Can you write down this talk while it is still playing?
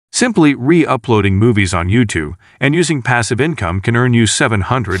Simply re-uploading movies on YouTube and using passive income can earn you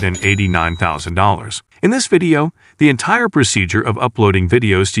 $789,000. In this video, the entire procedure of uploading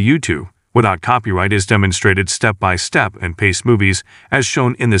videos to YouTube without copyright is demonstrated step by step, and paste movies as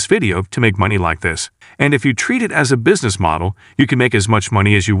shown in this video to make money like this. And if you treat it as a business model, you can make as much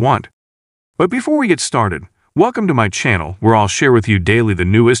money as you want. But before we get started, welcome to my channel where I'll share with you daily the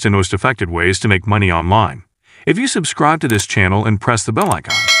newest and most effective ways to make money online. If you subscribe to this channel and press the bell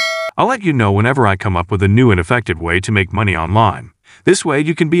icon, I'll let you know whenever I come up with a new and effective way to make money online. This way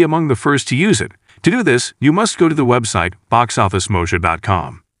you can be among the first to use it. To do this, you must go to the website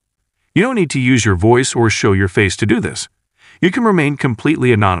boxofficemojo.com. You don't need to use your voice or show your face to do this. You can remain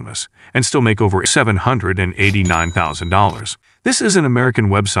completely anonymous and still make over $789,000. This is an American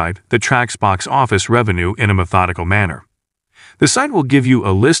website that tracks box office revenue in a methodical manner. The site will give you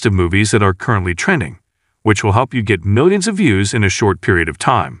a list of movies that are currently trending, which will help you get millions of views in a short period of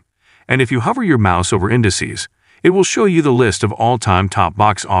time. And if you hover your mouse over indices, it will show you the list of all-time top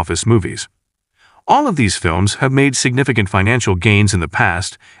box office movies. All of these films have made significant financial gains in the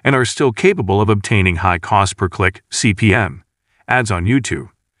past and are still capable of obtaining high cost per click (CPM) ads on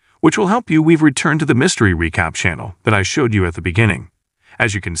YouTube, which will help you. We've returned to the mystery recap channel that I showed you at the beginning.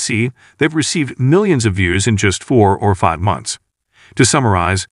 As you can see, they've received millions of views in just 4 or 5 months. To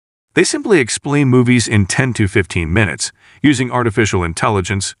summarize, they simply explain movies in 10 to 15 minutes using artificial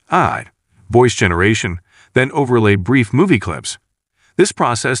intelligence, AI, voice generation, then overlay brief movie clips. This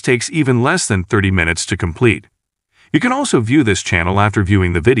process takes even less than 30 minutes to complete. You can also view this channel after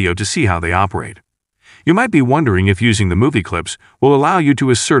viewing the video to see how they operate. You might be wondering if using the movie clips will allow you to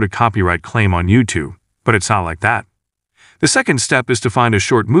assert a copyright claim on YouTube, but it's not like that. The second step is to find a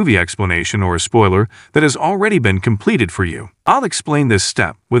short movie explanation or a spoiler that has already been completed for you. I'll explain this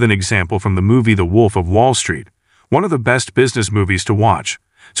step with an example from the movie The Wolf of Wall Street, one of the best business movies to watch.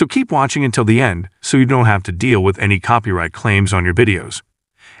 So keep watching until the end so you don't have to deal with any copyright claims on your videos.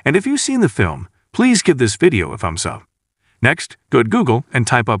 And if you've seen the film, please give this video a thumbs up. Next, go to Google and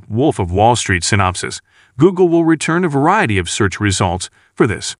type up Wolf of Wall Street synopsis. Google will return a variety of search results for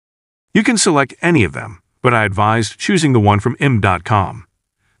this. You can select any of them, but I advise choosing the one from im.com.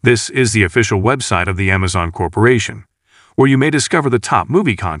 This is the official website of the Amazon Corporation, where you may discover the top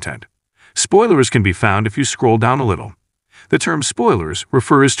movie content. Spoilers can be found if you scroll down a little. The term spoilers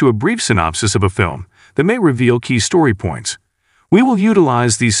refers to a brief synopsis of a film that may reveal key story points. We will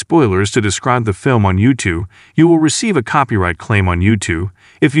utilize these spoilers to describe the film on YouTube. You will receive a copyright claim on YouTube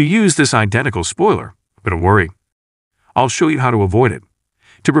if you use this identical spoiler, but don't worry. I'll show you how to avoid it.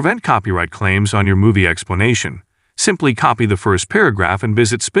 To prevent copyright claims on your movie explanation, simply copy the first paragraph and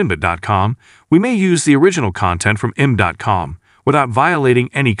visit spinbit.com. We may use the original content from im.com without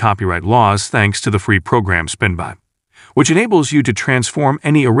violating any copyright laws thanks to the free program Spinbit, which enables you to transform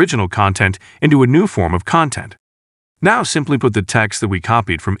any original content into a new form of content. Now simply put the text that we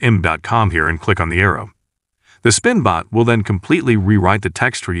copied from im.com here and click on the arrow. The Spinbot will then completely rewrite the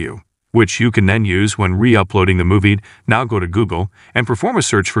text for you, which you can then use when re-uploading the movie. Now go to Google and perform a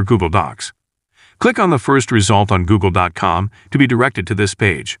search for Google Docs. Click on the first result on Google.com to be directed to this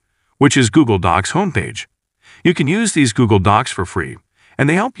page, which is Google Docs homepage. You can use these Google Docs for free, and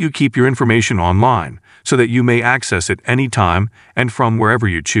they help you keep your information online so that you may access it anytime and from wherever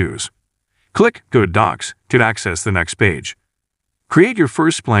you choose. Click Go to Docs to access the next page. Create your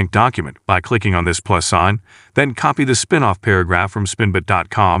first blank document by clicking on this plus sign, then copy the spin-off paragraph from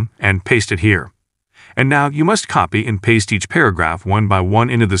spinbit.com and paste it here. And now you must copy and paste each paragraph one by one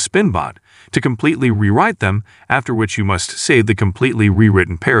into the Spinbot to completely rewrite them, after which you must save the completely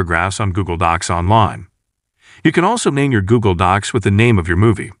rewritten paragraphs on Google Docs online. You can also name your Google Docs with the name of your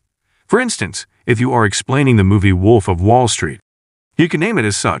movie. For instance, if you are explaining the movie Wolf of Wall Street, you can name it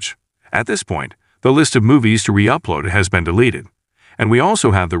as such. At this point, the list of movies to re-upload has been deleted, and we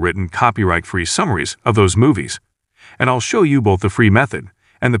also have the written copyright-free summaries of those movies. And I'll show you both the free method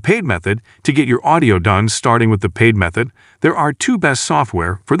and the paid method to get your audio done. Starting with the paid method, there are two best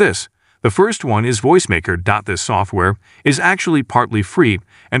software for this. The first one is VoiceMaker. This software is actually partly free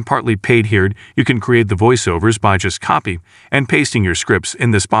and partly paid. Here you can create the voiceovers by just copy and pasting your scripts in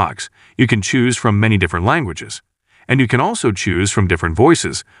this box. You can choose from many different languages, and you can also choose from different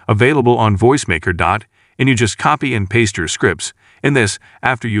voices available on VoiceMaker. And you just copy and paste your scripts in this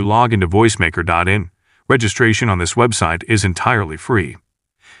after you log into VoiceMaker.in. Registration on this website is entirely free.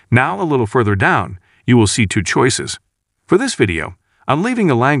 Now a little further down, you will see two choices. For this video, I'm leaving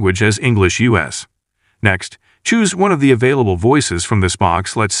the language as English US. Next, choose one of the available voices from this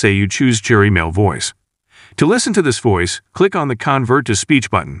box. Let's say you choose Jerry Male Voice. To listen to this voice, click on the Convert to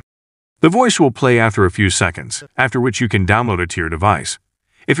Speech button. The voice will play after a few seconds, after which you can download it to your device.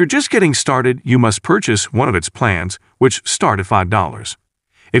 If you're just getting started, you must purchase one of its plans, which start at $5.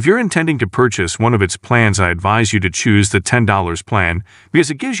 If you're intending to purchase one of its plans, I advise you to choose the $10 plan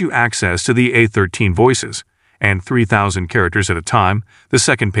because it gives you access to the A13 voices and 3,000 characters at a time. The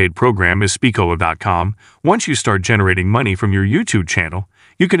second paid program is Speakolo.com. Once you start generating money from your YouTube channel,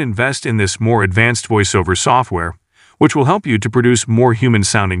 you can invest in this more advanced voiceover software, which will help you to produce more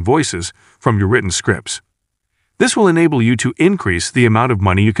human-sounding voices from your written scripts. This will enable you to increase the amount of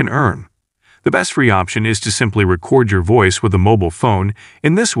money you can earn. The best free option is to simply record your voice with a mobile phone.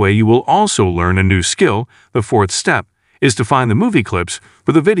 In this way, you will also learn a new skill. The fourth step is to find the movie clips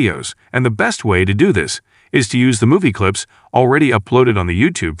for the videos, and the best way to do this is to use the movie clips already uploaded on the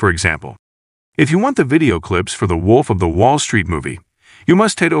YouTube, for example. If you want the video clips for the Wolf of the Wall Street movie, you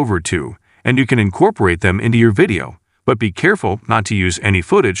must head over to, and you can incorporate them into your video, but be careful not to use any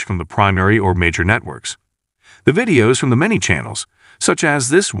footage from the primary or major networks. The videos from the many channels, such as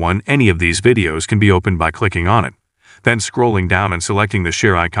this one, any of these videos can be opened by clicking on it. Then scrolling down and selecting the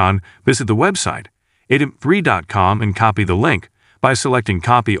share icon, visit the website, item3.com, and copy the link by selecting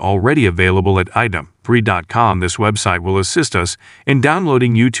copy already available at item3.com. This website will assist us in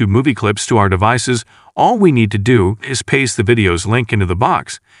downloading YouTube movie clips to our devices. All we need to do is paste the video's link into the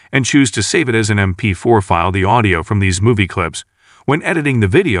box and choose to save it as an MP4 file, the audio from these movie clips, when editing the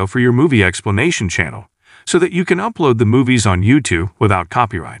video for your movie explanation channel, so that you can upload the movies on YouTube without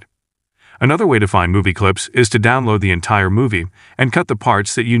copyright. Another way to find movie clips is to download the entire movie and cut the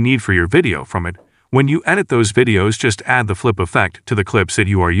parts that you need for your video from it. When you edit those videos, just add the flip effect to the clips that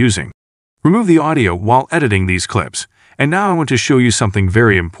you are using. Remove the audio while editing these clips. And now I want to show you something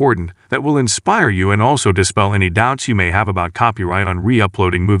very important that will inspire you and also dispel any doubts you may have about copyright on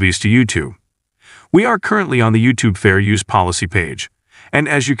re-uploading movies to YouTube. We are currently on the YouTube Fair Use Policy page, and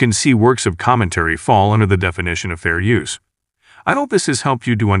as you can see, works of commentary fall under the definition of fair use. I hope this has helped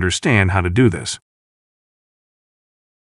you to understand how to do this.